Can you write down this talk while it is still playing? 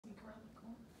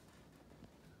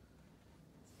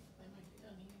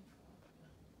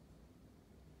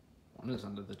One is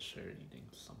under the chair eating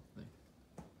something.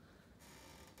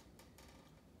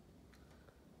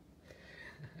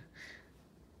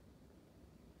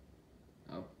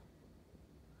 Oh.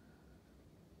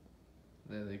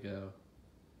 There they go.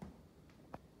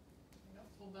 They got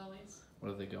full bellies.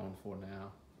 What are they going for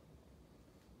now?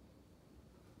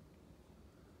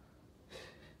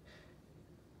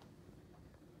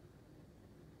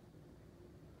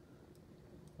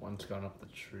 One's gone up the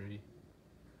tree.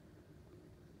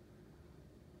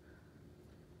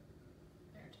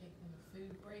 They're taking a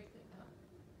food break. They got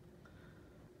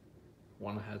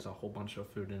One has a whole bunch of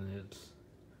food in its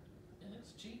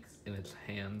cheeks. its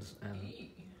hands, and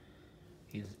Eat.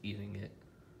 he's eating it.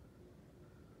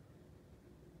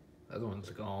 The other one's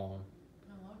gone.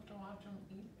 I love to watch them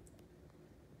eat.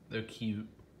 They're cute.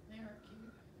 They are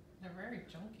cute. They're very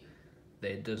chunky.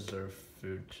 They deserve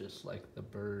food just like the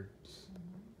birds.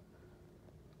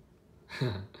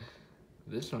 Mm-hmm.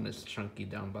 This one is chunky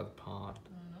down by the pond. I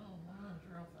know, that one's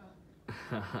real fat.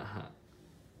 I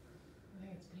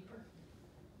think it's Peeper.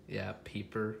 Yeah,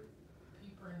 Peeper.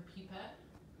 Peeper and Peepette.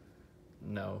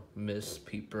 No, Miss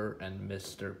Peeper and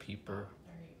Mr. Peeper. Oh,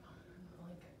 there you go. I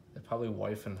like it. They're probably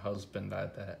wife and husband, I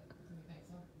bet. You think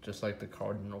so? Just like the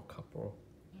cardinal couple.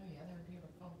 Oh yeah, they're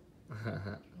beautiful.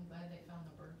 I'm glad they found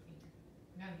the bird feeder.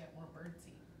 We gotta get more bird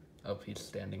seed. Oh, he's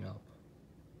standing up.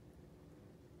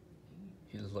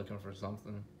 He's looking for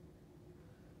something.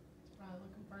 He's probably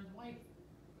looking for his wife.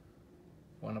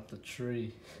 Went up the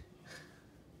tree.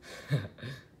 I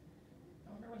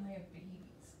wonder when they have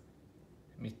babies.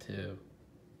 Me too.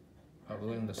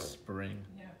 Probably in the spring.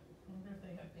 Yeah, I wonder if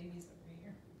they have babies every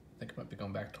year. I think I might be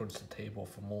going back towards the table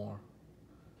for more.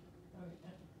 Oh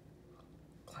yeah.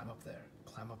 Climb up there.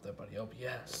 Climb up there, buddy. Oh,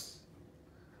 yes.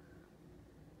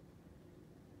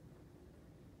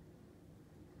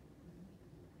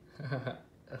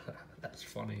 That's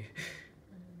funny.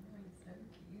 He's so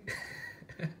cute.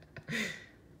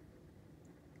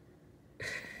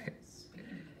 Speed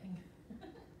eating.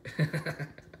 Goodness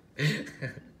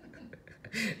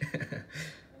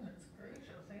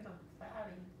gracious, he's a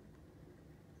fatty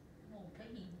little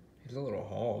piggy. He's a little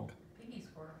hog. Piggy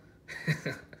squirrel.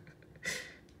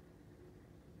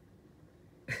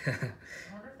 I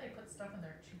wonder if they put stuff in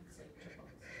their cheeks like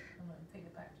chipmunks and then take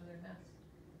it back to their nest.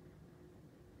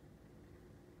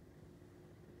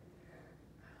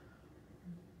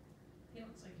 He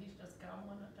looks like he's just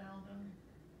gobbling it down, doesn't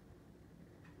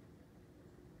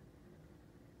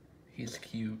he? He's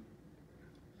cute.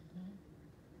 Mm-hmm.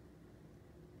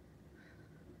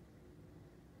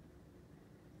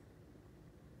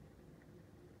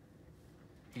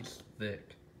 He's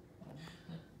thick.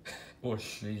 Or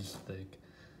she's thick.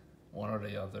 One or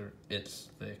the other. It's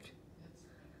thick.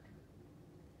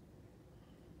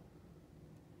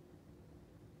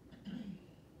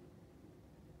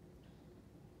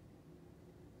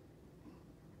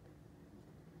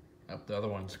 Up the other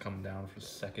one's come down for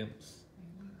seconds.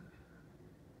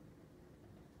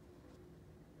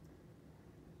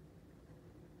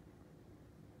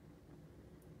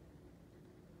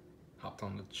 Hopped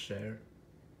on the chair.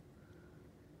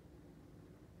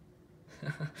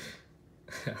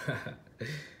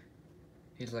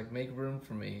 He's like, make room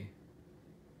for me.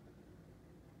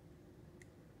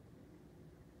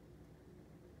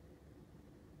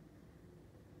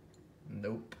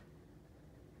 Nope.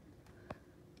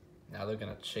 Now they're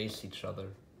gonna chase each other.